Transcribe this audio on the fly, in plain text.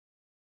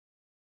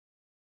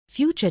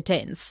future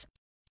tense.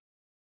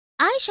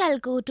 I shall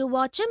go to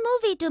watch a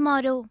movie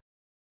tomorrow.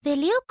 Will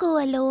you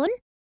go alone?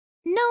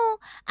 No,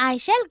 I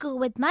shall go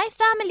with my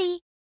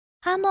family.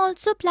 I'm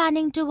also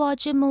planning to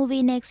watch a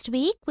movie next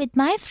week with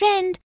my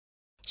friend.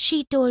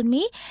 She told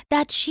me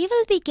that she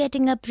will be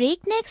getting a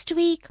break next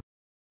week.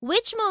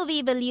 Which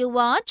movie will you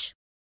watch?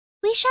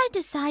 We shall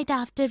decide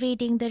after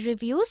reading the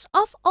reviews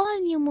of all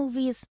new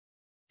movies.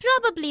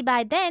 Probably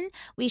by then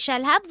we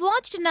shall have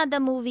watched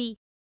another movie.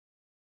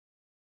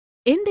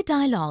 In the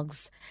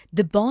dialogues,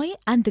 the boy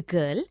and the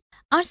girl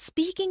are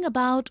speaking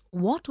about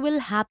what will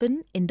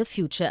happen in the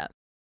future.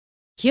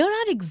 Here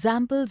are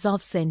examples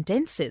of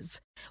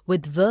sentences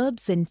with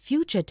verbs in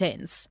future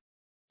tense.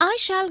 I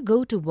shall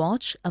go to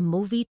watch a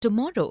movie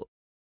tomorrow.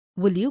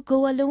 Will you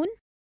go alone?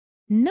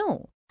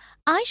 No,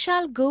 I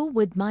shall go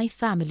with my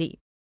family.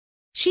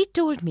 She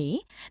told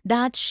me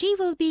that she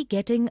will be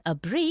getting a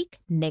break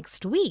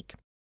next week.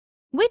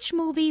 Which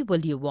movie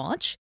will you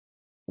watch?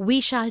 We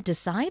shall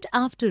decide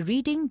after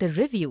reading the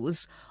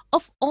reviews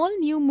of all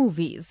new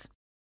movies.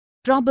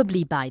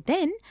 Probably by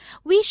then,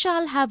 we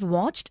shall have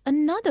watched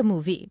another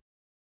movie.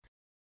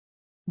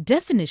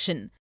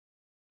 Definition: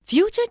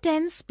 future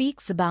tense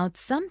speaks about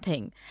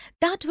something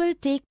that will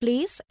take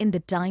place in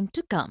the time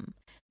to come.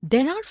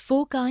 There are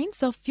 4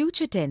 kinds of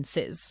future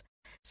tenses: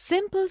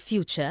 simple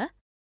future,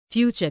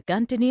 future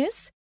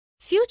continuous,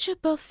 future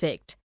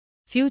perfect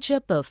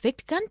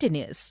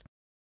continuous.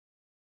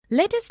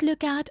 Let us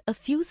look at a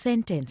few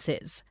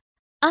sentences.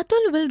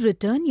 Atul will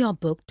return your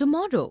book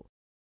tomorrow.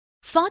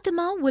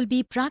 Fatima will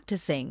be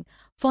practicing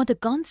for the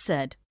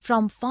concert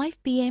from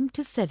 5 p.m.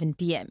 to 7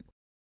 p.m.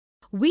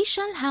 We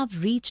shall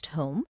have reached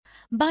home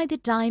by the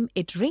time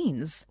it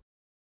rains.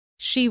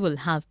 She will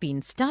have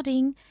been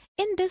studying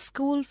in this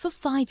school for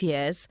 5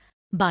 years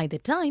by the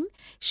time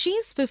she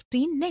is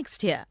 15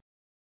 next year.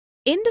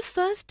 In the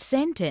first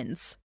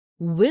sentence,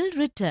 will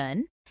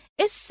return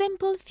is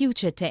simple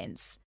future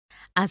tense,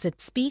 as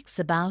it speaks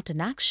about an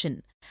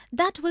action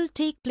that will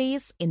take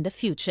place in the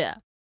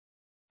future.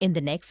 In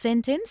the next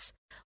sentence,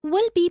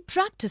 will be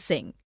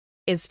practicing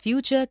is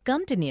future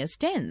continuous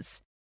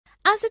tense,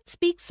 as it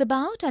speaks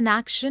about an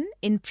action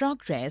in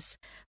progress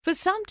for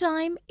some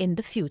time in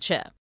the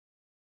future.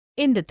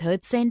 In the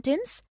third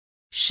sentence,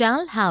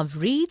 shall have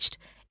reached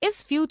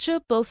is future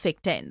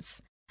perfect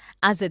tense,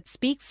 as it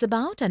speaks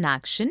about an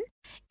action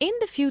in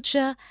the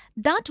future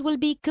that will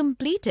be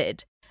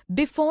completed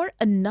before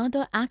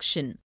another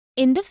action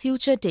in the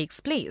future takes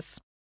place.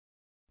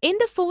 In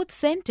the fourth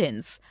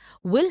sentence,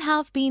 will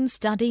have been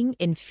studying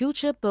in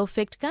future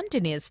perfect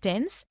continuous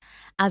tense,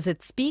 as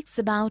it speaks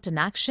about an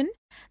action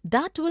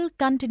that will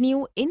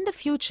continue in the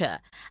future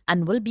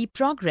and will be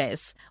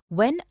progress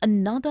when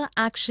another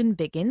action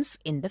begins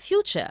in the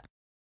future.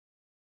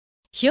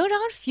 Here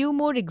are few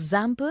more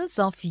examples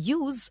of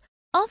use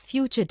of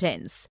future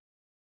tense.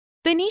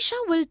 Tanisha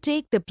will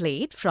take the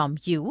plate from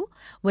you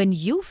when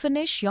you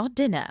finish your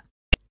dinner.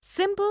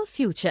 Simple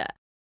future.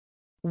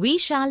 We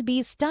shall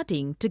be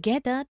studying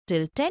together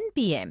till 10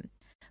 p.m.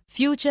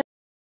 Future.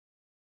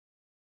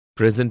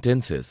 Present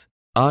tenses.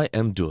 I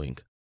am doing.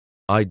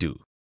 I do.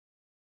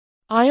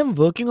 I am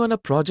working on a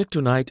project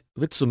tonight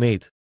with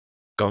Sumedh.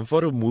 Come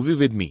for a movie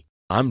with me.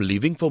 I'm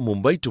leaving for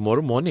Mumbai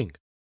tomorrow morning.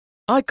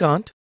 I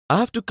can't. I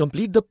have to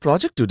complete the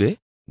project today.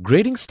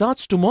 Grading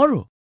starts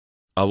tomorrow.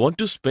 I want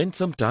to spend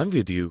some time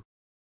with you.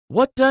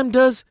 What time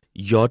does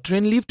your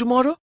train leave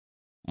tomorrow?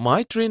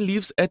 My train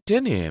leaves at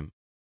 10 a.m.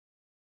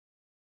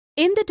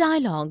 In the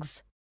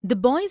dialogues, the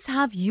boys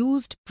have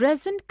used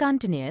present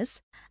continuous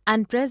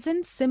and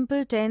present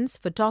simple tense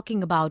for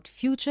talking about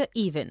future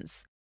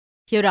events.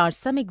 Here are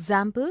some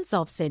examples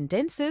of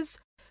sentences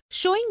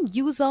showing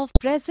use of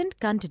present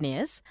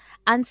continuous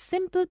and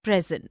simple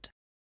present.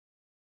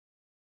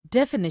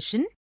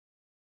 Definition: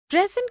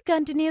 present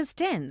continuous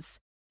tense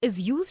is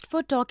used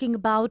for talking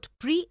about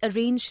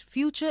pre-arranged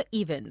future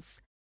events.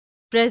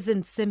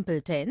 Present simple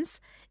tense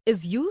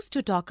is used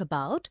to talk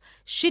about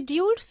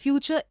scheduled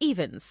future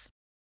events.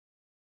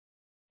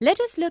 Let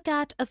us look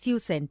at a few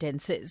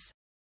sentences.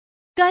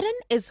 Karan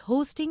is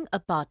hosting a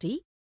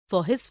party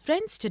for his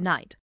friends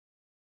tonight.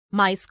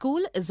 My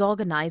school is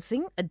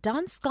organizing a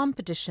dance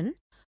competition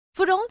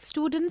for all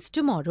students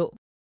tomorrow.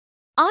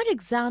 Our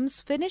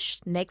exams finish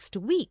next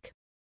week.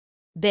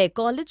 Their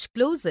college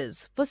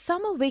closes for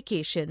summer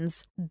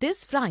vacations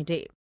this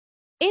Friday.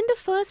 In the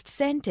first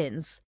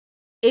sentence,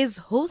 is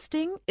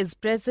hosting is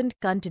present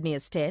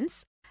continuous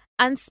tense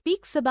and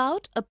speaks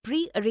about a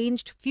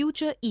pre-arranged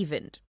future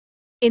event.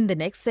 In the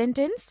next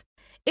sentence,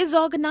 is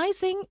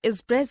organizing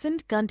is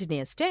present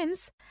continuous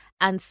tense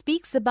and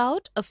speaks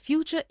about a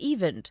future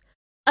event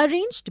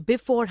arranged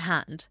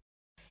beforehand.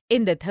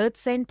 In the third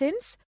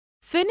sentence,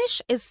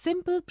 finish is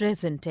simple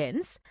present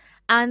tense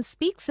and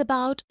speaks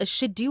about a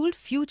scheduled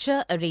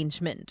future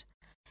arrangement.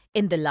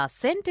 In the last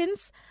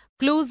sentence,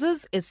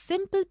 closes is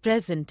simple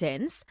present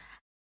tense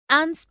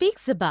and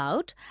speaks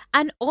about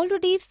an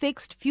already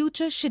fixed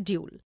future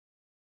schedule.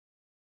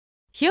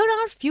 Here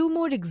are few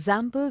more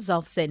examples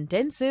of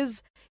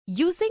sentences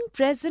using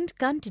present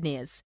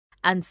continuous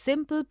and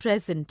simple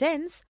present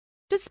tense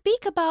to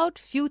speak about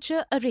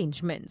future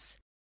arrangements.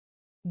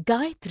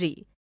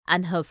 Gayatri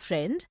and her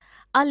friend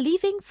are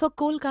leaving for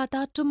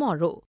Kolkata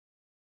tomorrow.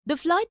 The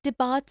flight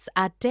departs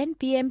at 10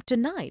 p.m.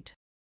 tonight.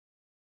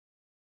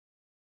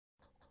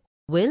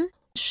 Will,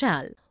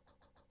 shall.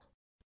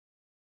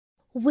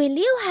 Will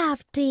you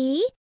have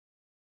tea?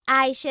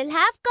 I shall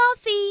have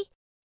coffee.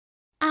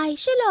 I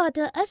shall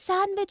order a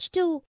sandwich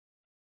too.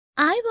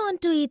 I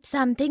want to eat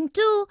something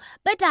too,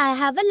 but I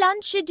have a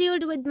lunch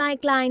scheduled with my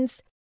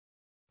clients.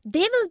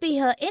 They will be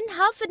here in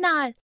half an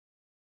hour.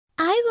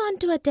 I want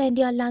to attend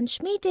your lunch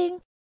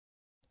meeting.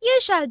 You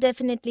shall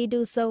definitely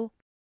do so.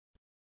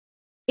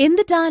 In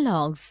the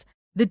dialogues,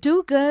 the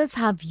two girls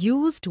have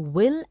used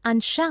will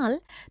and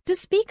shall to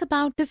speak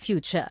about the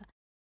future.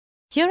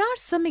 Here are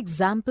some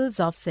examples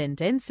of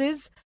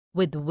sentences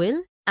with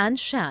will and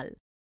shall.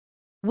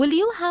 Will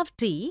you have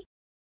tea?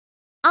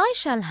 I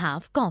shall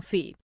have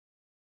coffee.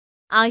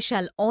 I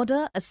shall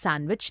order a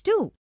sandwich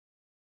too.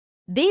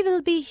 They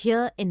will be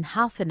here in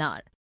half an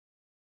hour.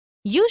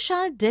 You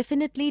shall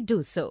definitely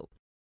do so.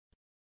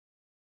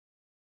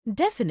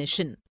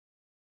 Definition.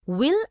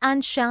 Will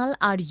and shall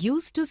are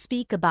used to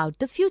speak about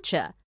the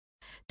future.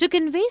 To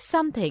convey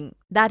something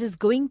that is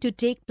going to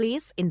take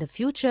place in the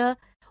future,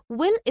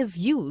 will is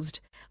used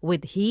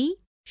with he,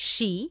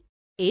 she,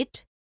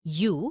 it,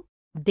 you,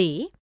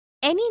 they,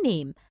 any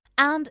name,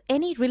 and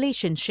any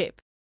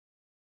relationship.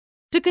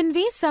 To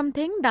convey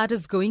something that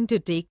is going to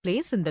take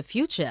place in the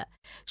future,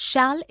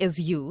 shall is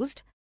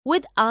used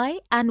with I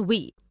and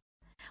we.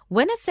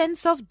 When a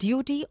sense of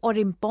duty or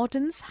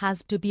importance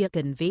has to be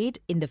conveyed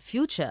in the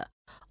future,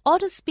 or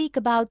to speak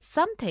about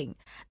something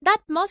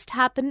that must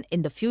happen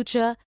in the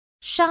future,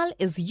 shall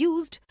is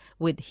used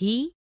with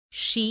he,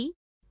 she,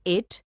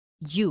 it,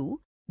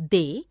 you,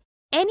 they,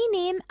 any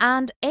name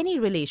and any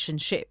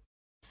relationship.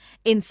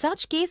 In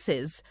such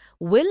cases,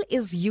 will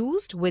is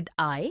used with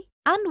I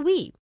and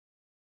we.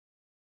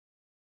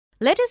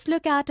 Let us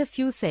look at a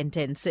few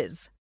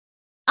sentences.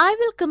 I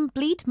will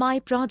complete my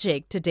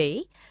project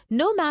today,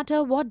 no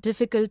matter what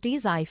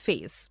difficulties I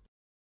face.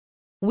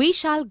 We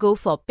shall go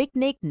for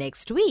picnic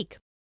next week.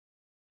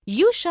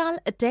 You shall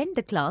attend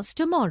the class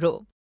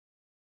tomorrow.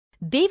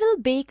 They will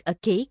bake a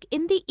cake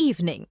in the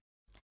evening.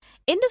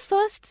 In the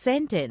first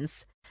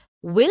sentence,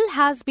 will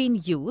has been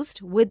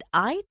used with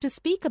I to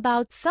speak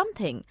about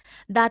something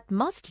that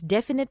must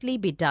definitely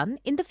be done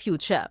in the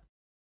future.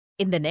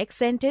 In the next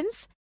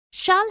sentence,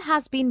 shall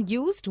has been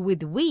used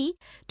with we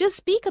to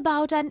speak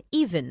about an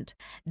event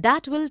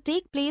that will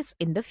take place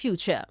in the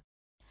future.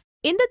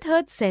 In the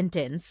third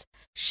sentence,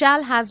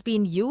 shall has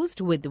been used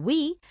with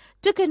we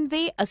to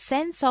convey a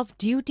sense of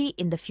duty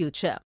in the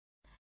future.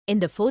 In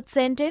the fourth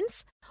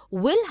sentence,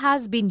 will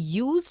has been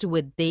used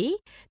with they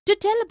to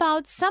tell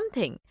about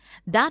something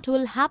that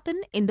will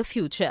happen in the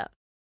future.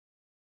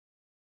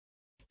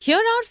 Here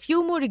are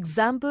few more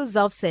examples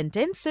of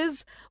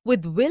sentences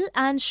with will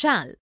and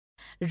shall.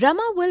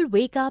 Rama will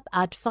wake up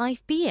at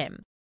 5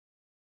 p.m.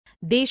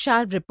 They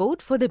shall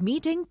report for the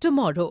meeting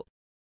tomorrow.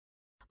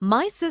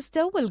 My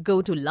sister will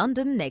go to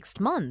London next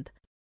month.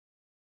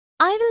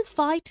 I will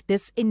fight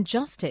this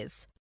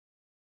injustice.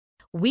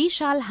 We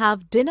shall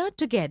have dinner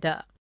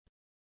together.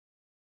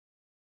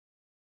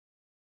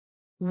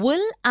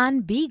 Will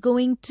and be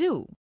going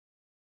to.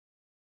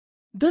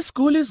 The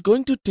school is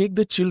going to take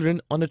the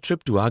children on a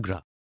trip to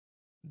Agra.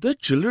 The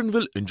children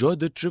will enjoy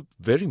the trip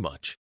very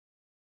much.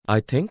 I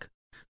think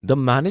the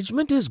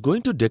management is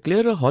going to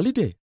declare a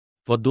holiday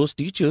for those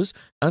teachers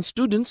and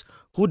students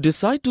who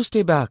decide to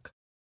stay back.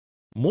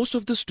 Most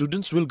of the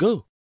students will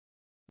go.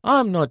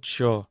 I'm not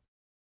sure.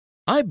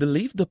 I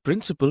believe the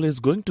principal is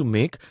going to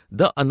make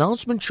the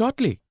announcement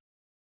shortly.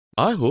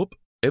 I hope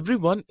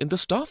everyone in the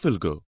staff will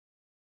go.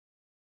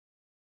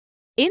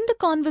 In the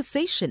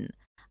conversation,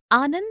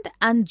 Anand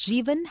and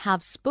Jeevan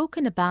have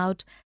spoken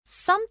about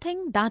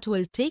something that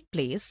will take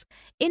place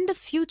in the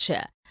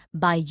future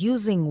by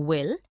using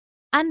will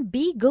and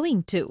be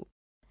going to.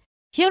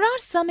 Here are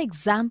some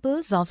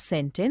examples of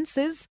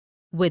sentences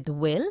with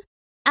will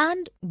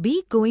and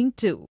be going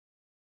to.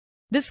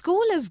 The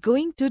school is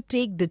going to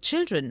take the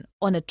children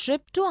on a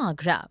trip to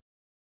Agra.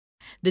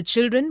 The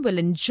children will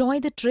enjoy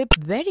the trip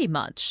very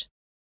much.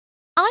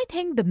 I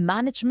think the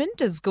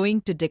management is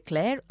going to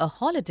declare a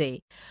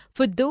holiday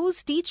for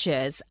those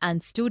teachers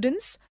and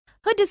students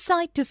who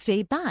decide to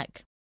stay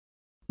back.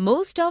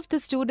 Most of the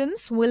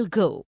students will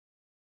go.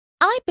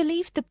 I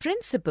believe the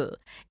principal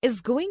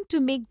is going to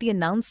make the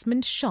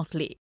announcement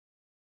shortly.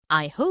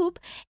 I hope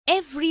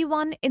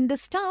everyone in the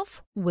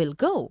staff will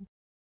go.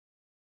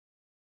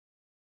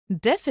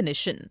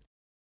 Definition.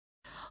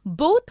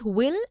 Both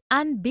will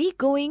and be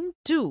going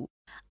to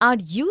are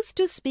used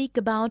to speak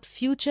about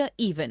future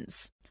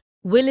events.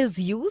 Will is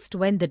used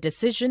when the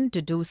decision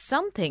to do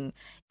something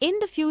in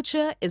the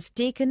future is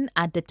taken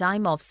at the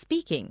time of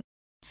speaking.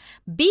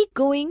 Be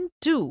going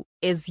to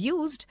is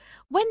used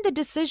when the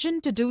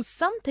decision to do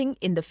something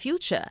in the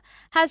future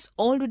has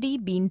already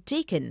been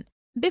taken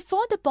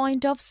before the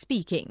point of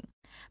speaking.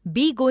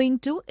 Be going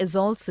to is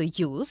also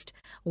used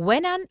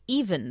when an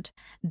event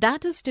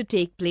that is to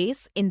take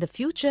place in the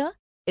future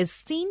is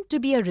seen to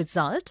be a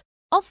result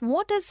of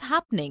what is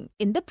happening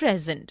in the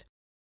present.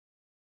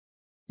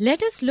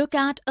 Let us look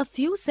at a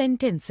few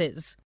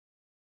sentences.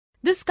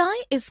 The sky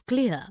is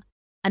clear,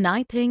 and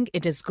I think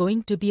it is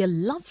going to be a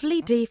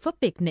lovely day for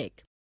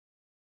picnic.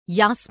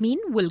 Yasmin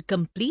will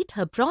complete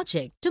her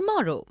project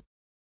tomorrow.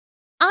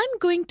 I'm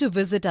going to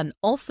visit an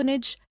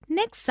orphanage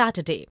next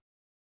Saturday.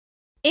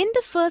 In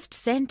the first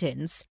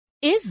sentence,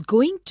 is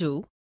going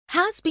to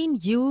has been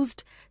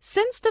used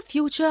since the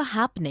future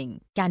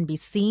happening can be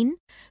seen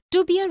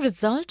to be a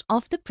result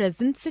of the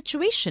present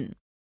situation.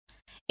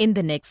 In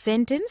the next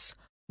sentence,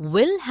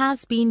 will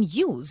has been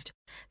used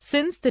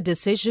since the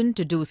decision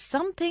to do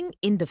something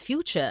in the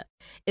future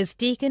is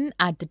taken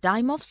at the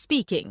time of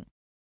speaking.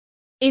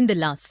 In the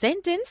last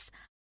sentence,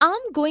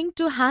 I'm going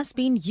to has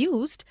been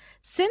used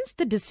since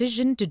the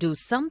decision to do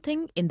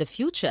something in the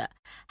future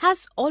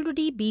has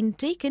already been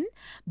taken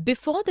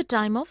before the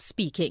time of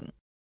speaking.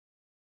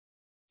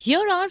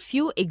 Here are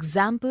few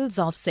examples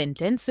of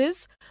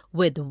sentences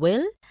with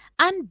will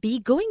and be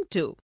going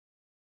to.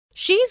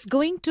 She is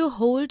going to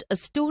hold a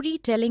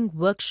storytelling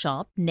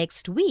workshop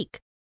next week.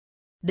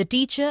 The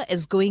teacher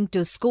is going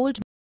to scold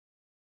me.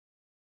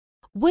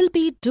 Will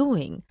be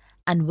doing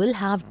and will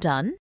have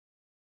done.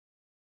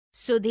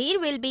 Sudhir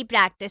will be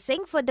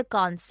practicing for the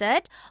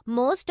concert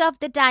most of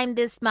the time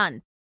this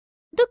month.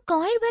 The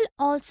choir will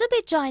also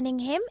be joining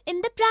him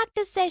in the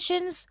practice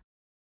sessions.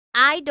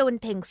 I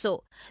don't think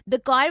so. The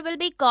choir will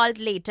be called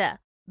later.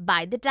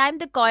 By the time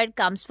the choir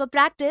comes for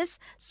practice,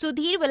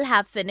 Sudhir will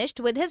have finished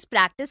with his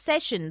practice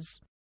sessions.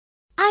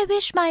 I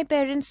wish my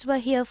parents were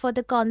here for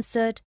the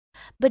concert,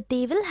 but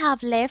they will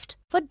have left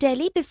for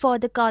Delhi before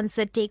the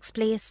concert takes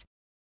place.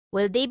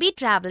 Will they be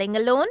traveling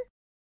alone?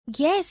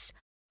 Yes,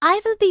 I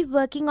will be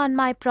working on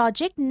my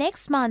project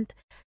next month,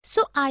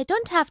 so I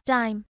don't have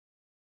time.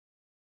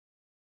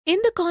 In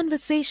the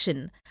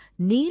conversation,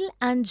 Neil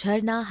and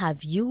Jharna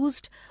have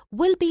used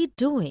will be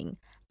doing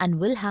and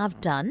will have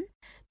done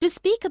to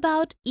speak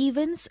about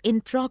events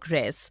in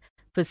progress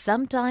for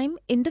some time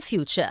in the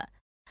future,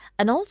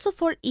 and also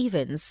for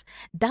events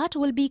that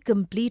will be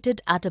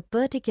completed at a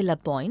particular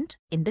point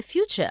in the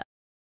future.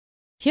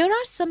 Here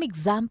are some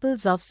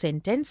examples of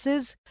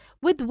sentences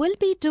with will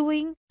be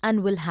doing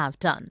and will have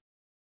done.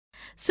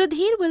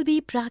 Sudhir will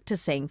be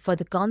practicing for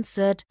the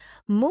concert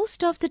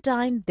most of the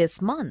time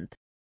this month.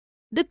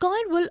 The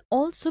choir will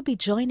also be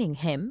joining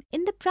him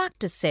in the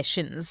practice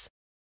sessions.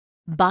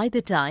 By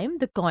the time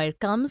the choir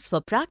comes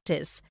for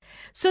practice,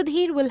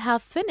 Sudhir will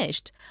have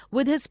finished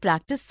with his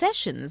practice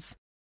sessions.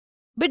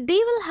 But they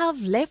will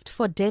have left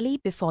for Delhi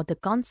before the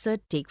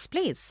concert takes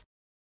place.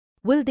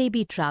 Will they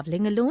be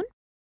traveling alone?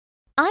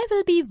 I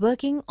will be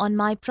working on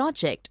my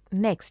project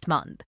next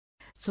month,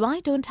 so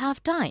I don't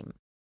have time.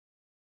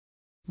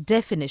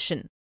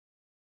 Definition.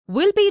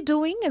 Will be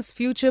doing is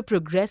future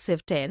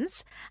progressive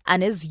tense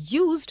and is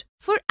used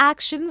for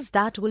actions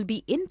that will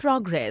be in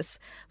progress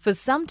for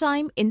some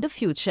time in the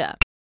future.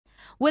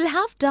 Will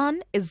have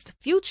done is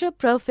future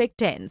perfect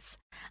tense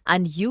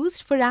and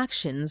used for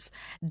actions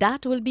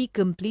that will be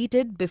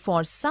completed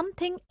before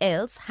something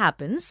else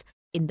happens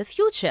in the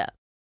future.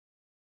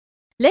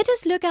 Let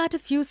us look at a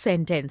few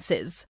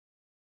sentences.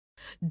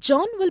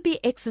 John will be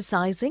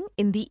exercising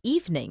in the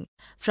evening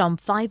from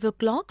 5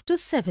 o'clock to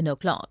 7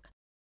 o'clock.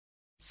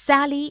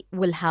 Sally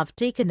will have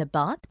taken a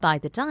bath by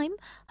the time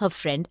her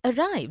friend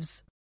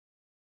arrives.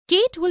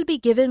 Kate will be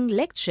giving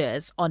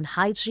lectures on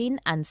hygiene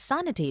and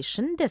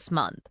sanitation this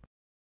month.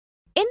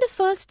 In the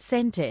first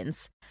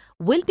sentence,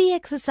 will be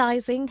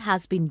exercising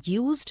has been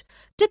used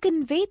to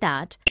convey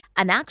that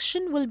an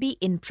action will be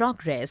in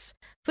progress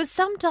for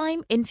some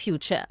time in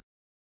future.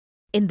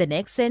 In the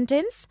next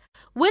sentence,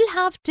 will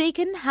have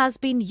taken has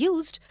been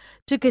used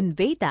to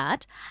convey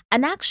that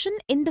an action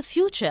in the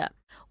future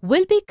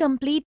will be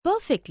complete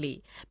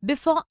perfectly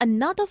before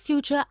another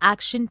future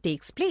action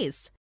takes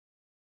place.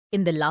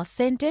 In the last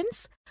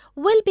sentence,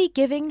 will be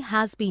giving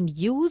has been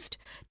used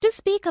to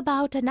speak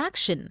about an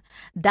action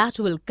that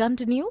will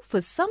continue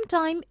for some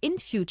time in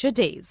future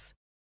days.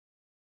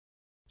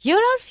 Here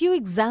are few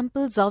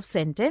examples of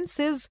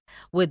sentences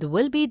with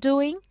will be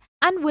doing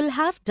and will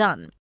have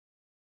done.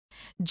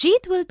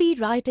 Jeet will be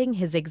writing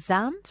his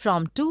exam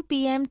from 2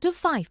 p.m. to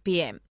 5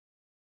 p.m.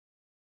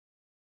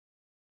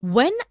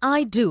 When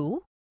I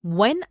do,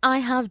 when I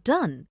have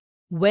done,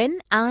 when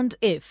and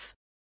if.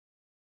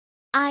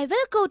 I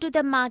will go to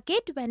the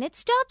market when it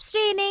stops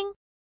raining.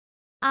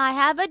 I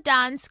have a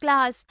dance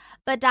class,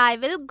 but I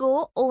will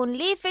go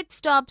only if it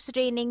stops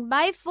raining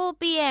by 4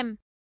 p.m.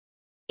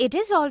 It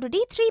is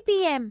already 3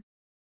 p.m.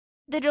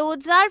 The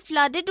roads are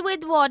flooded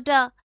with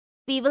water.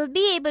 We will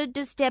be able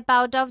to step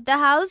out of the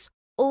house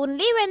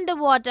only when the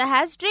water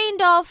has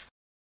drained off.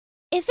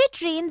 If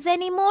it rains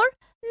anymore,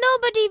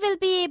 nobody will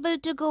be able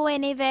to go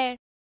anywhere.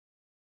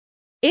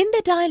 In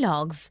the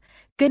dialogues,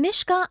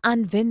 Kanishka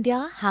and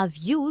Vindhya have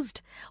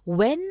used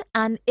when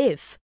and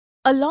if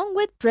along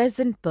with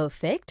present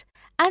perfect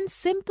and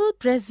simple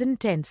present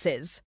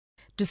tenses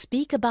to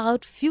speak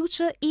about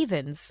future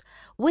events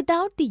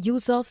without the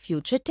use of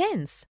future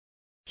tense.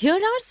 Here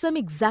are some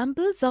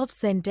examples of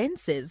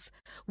sentences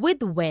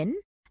with when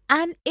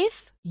and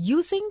if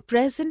using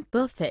present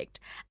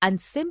perfect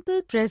and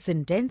simple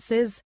present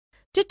tenses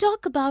to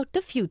talk about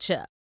the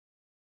future.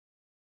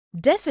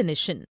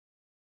 Definition: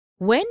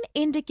 when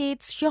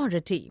indicates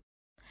surety.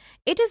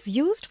 It is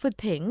used for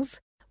things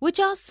which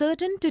are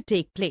certain to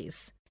take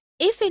place.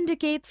 If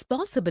indicates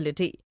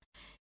possibility.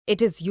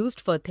 It is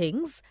used for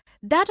things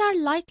that are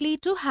likely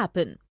to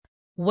happen.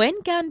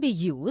 When can be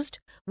used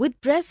with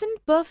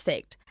present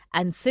perfect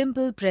and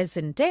simple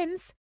present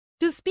tense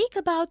to speak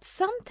about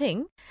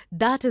something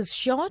that is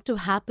sure to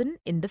happen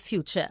in the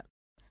future.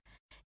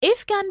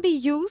 If can be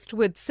used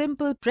with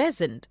simple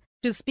present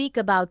to speak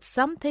about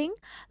something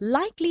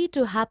likely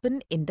to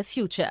happen in the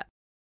future.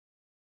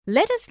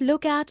 Let us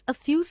look at a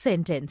few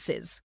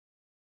sentences.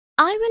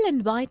 I will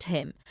invite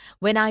him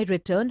when I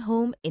return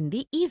home in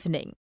the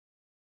evening.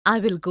 I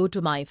will go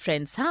to my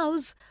friend's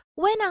house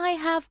when I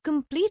have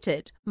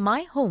completed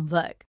my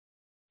homework.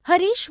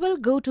 Harish will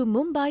go to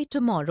Mumbai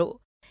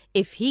tomorrow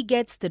if he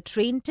gets the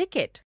train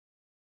ticket.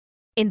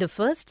 In the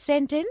first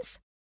sentence,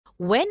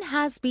 when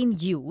has been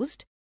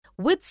used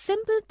with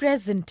simple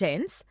present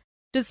tense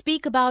to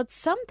speak about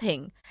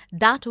something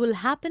that will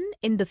happen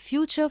in the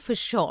future for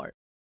sure.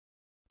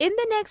 In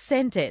the next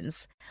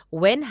sentence,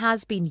 when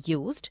has been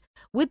used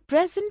with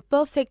present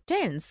perfect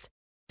tense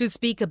to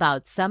speak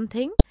about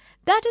something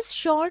that is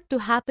sure to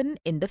happen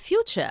in the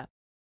future.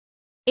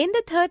 In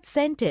the third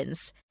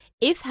sentence,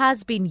 if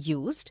has been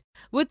used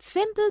with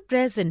simple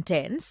present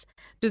tense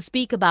to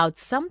speak about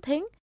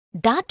something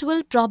that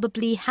will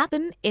probably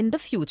happen in the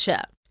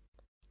future.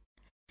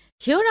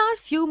 Here are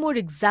few more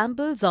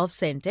examples of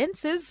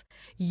sentences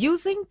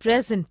using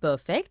present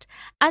perfect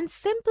and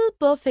simple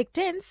perfect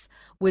tense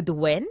with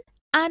when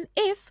and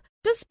if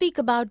to speak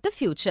about the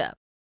future.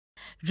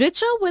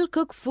 Richa will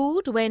cook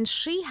food when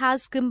she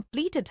has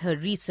completed her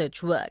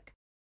research work.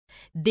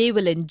 They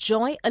will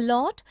enjoy a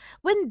lot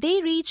when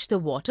they reach the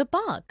water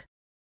park.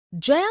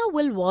 Jaya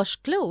will wash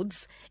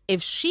clothes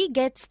if she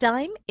gets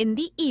time in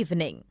the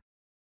evening.